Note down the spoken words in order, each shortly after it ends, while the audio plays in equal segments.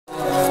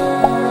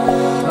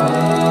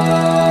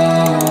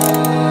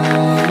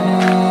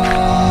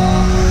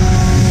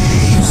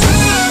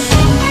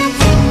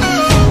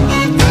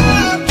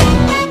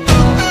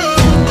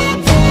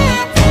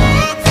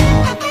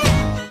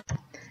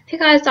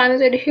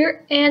Diamonds right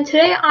here, and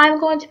today I'm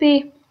going to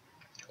be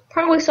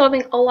probably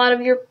solving a lot of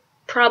your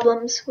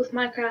problems with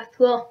Minecraft.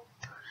 Well,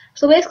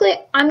 so basically,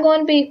 I'm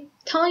going to be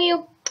telling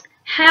you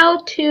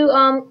how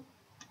to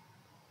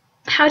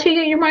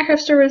get your Minecraft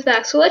servers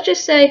back. So let's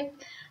just say,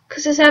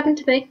 because this happened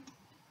to me.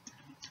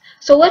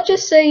 So let's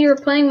just say you're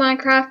playing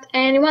Minecraft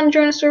and you want to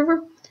join a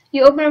server.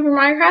 You open up your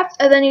Minecraft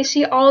and then you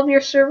see all of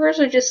your servers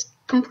are just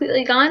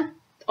completely gone,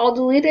 all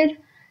deleted.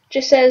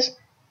 Just says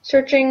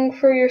searching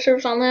for your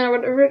servers online or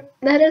whatever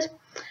that is.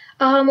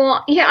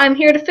 Well, yeah, I'm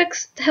here to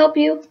help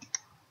you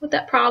with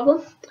that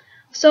problem.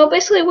 So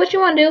basically, what you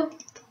want to do,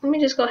 let me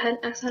just go ahead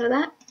and X out of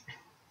that.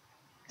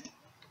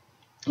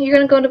 You're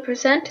gonna go to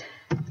percent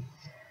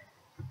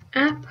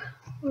app.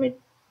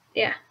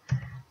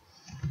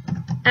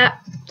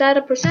 App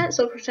data percent.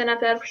 So percent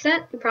app data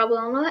percent. You probably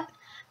all know that.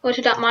 Go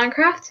to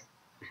 .minecraft,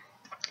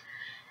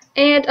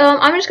 and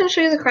I'm just gonna show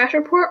you the crash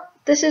report.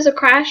 This is a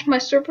crash. My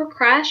server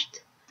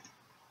crashed.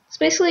 It's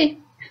basically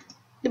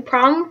the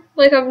problem,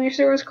 like, of your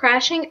servers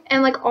crashing,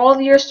 and like all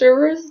of your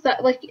servers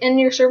that like in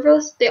your server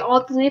list, they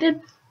all deleted.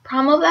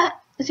 Problem of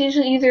that is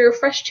usually either you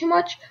refresh too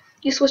much,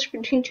 you switch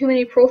between too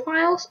many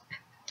profiles.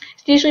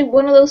 It's usually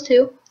one of those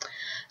two.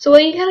 So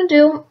what you gotta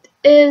do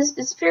is,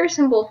 it's very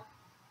simple.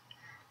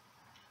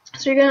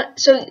 So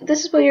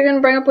this is what you're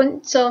gonna bring up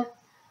when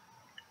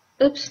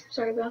oops,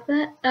 sorry about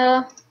that.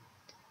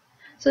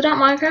 So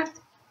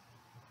 .minecraft,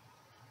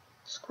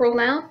 scroll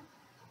down,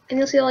 and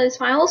you'll see all these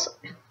files.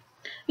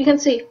 You can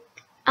see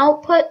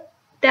output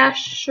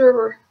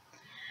 -server.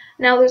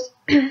 Now there's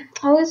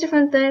all these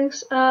different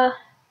things.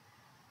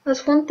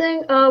 There's one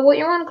thing. What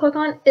you want to click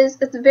on is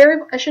at the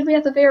very. It should be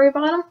at the very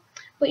bottom,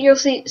 but you'll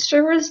see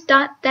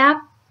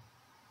servers.dat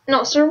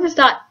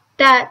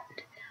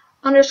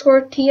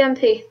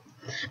 _tmp.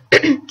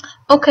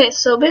 Okay,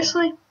 so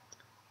basically,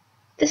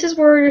 this is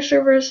where your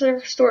servers are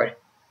stored.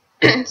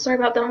 Sorry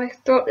about that. My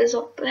throat is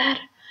all bad.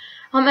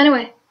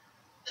 Anyway,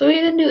 so what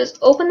you're gonna do is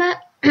open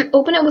that.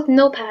 Open it with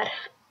Notepad.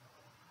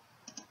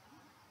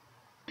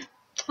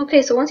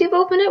 Okay, so once you've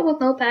opened it with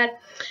Notepad,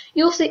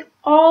 you'll see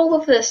all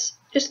of this.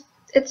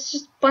 It's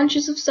just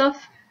bunches of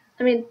stuff.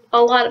 I mean,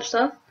 a lot of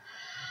stuff.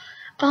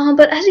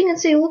 But as you can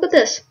see, look at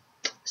this.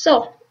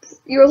 So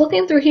you're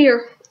looking through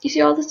here. You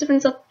see all this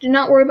different stuff. Do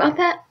not worry about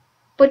that.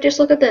 But just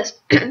look at this.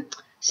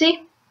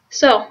 See?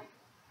 So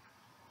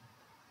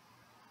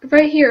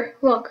right here,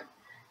 look.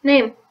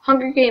 Name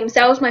Hunger Games.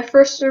 That was my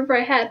first server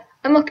I had.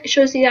 And look, it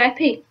shows the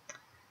IP.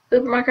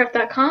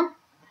 Minecraft.com.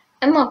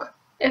 And look,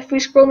 if we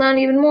scroll down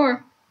even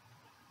more,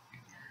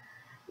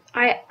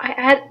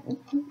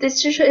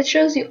 it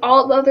shows you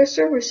all the other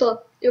servers. So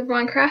look, you have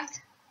Minecraft.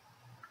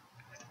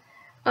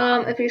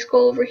 If you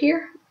scroll over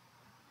here,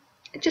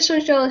 it just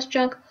shows you all this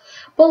junk.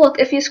 But look,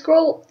 if you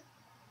scroll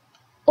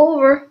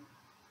over,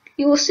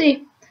 you will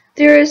see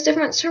there is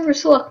different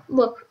servers. So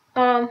look,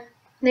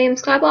 name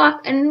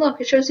Skyblock, and look,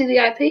 it shows you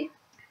the IP.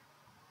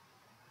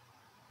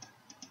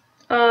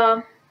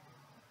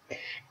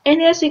 And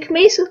yes, you can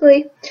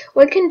basically,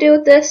 what you can do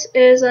with this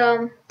is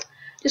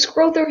just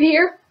scroll through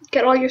here,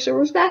 get all your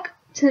servers back,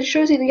 since it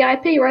shows you the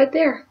IP right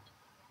there.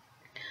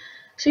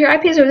 So your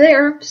IPs are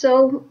there,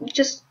 so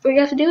just what you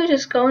have to do is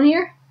just go in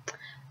here,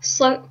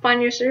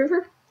 find your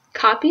server,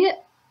 copy it,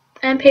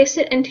 and paste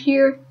it into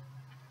your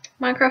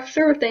Minecraft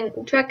server thing.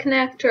 Direct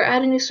connect or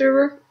add a new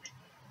server.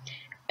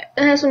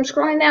 And as I'm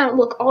scrolling down,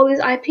 look, all these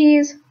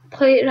IPs,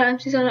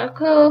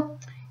 play.mczone.co,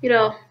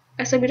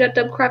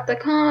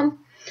 sw.dubcrap.com.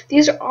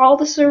 These are all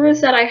the servers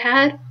that I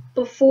had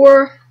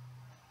before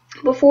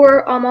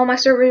all my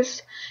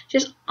servers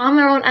just on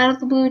their own out of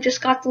the blue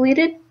just got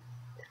deleted.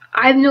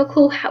 I have no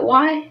clue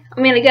why. I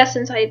mean, I guess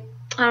since I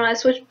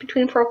switch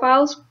between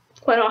profiles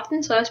quite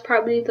often, so that's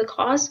probably the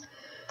cause.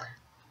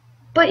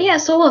 But yeah,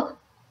 so look,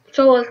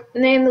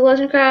 name the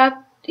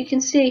Legendcraft. You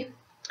can see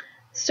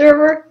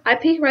server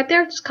IP right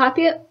there. Just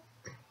copy it.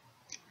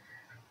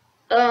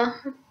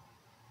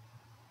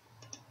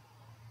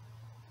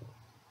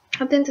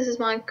 I think this is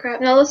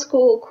Minecraft. Now let's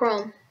Google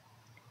Chrome.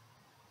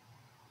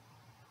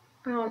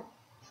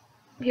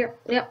 Here,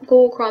 yep,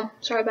 Google Chrome.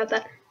 Sorry about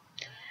that.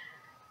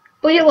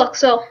 But yeah, look.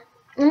 So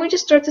let me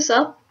just start this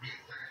up.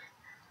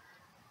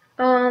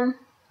 And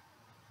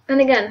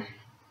again,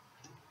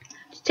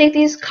 just take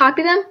these,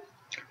 copy them,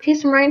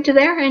 paste them right into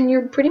there, and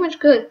you're pretty much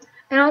good.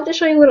 And I'll just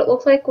show you what it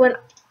looks like when.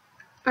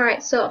 All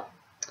right, so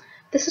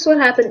this is what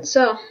happened.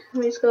 So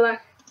let me just go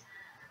back.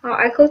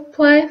 I click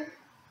play.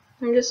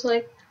 I'm just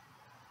like,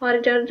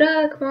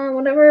 come on,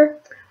 whatever.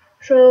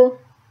 So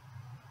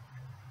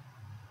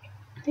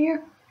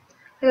here,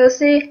 I go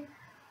see,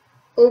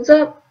 loads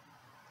up.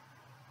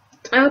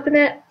 I open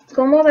it,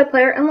 go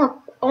multiplayer, and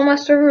look, all my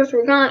servers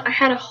were gone. I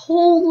had a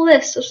whole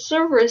list of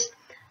servers,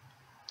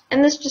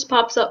 and this just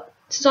pops up.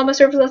 Since all my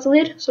servers got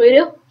deleted, so what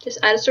you do, just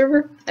add a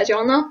server, as you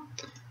all know.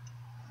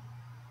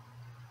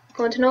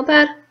 Go into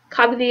Notepad,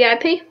 copy the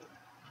IP,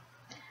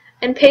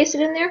 and paste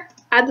it in there.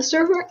 Add the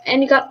server,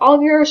 and you got all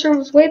of your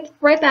servers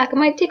right back. It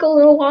might take a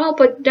little while,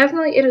 but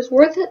definitely it is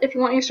worth it if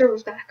you want your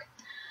servers back.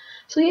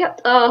 So yeah,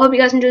 I hope you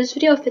guys enjoyed this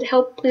video. If it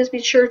helped, please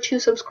be sure to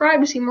subscribe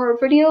to see more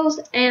videos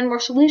and more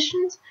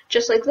solutions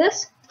just like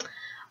this.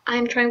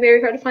 I'm trying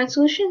very hard to find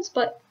solutions,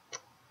 but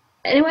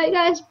anyway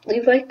guys,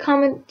 leave a like,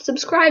 comment,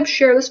 subscribe,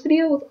 share this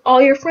video with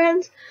all your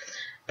friends,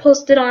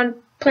 post it on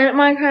Planet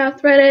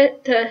Minecraft,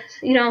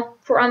 Reddit,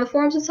 for on the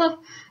forums and stuff.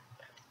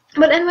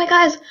 But anyway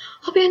guys,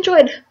 hope you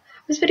enjoyed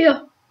this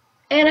video,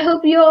 and I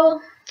hope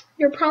your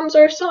problems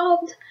are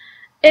solved.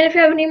 And if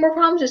you have any more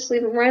problems, just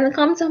leave them right in the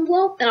comments down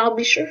below, and I'll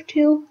be sure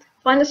to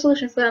find a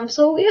solution for them.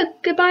 So yeah,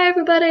 goodbye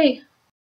everybody!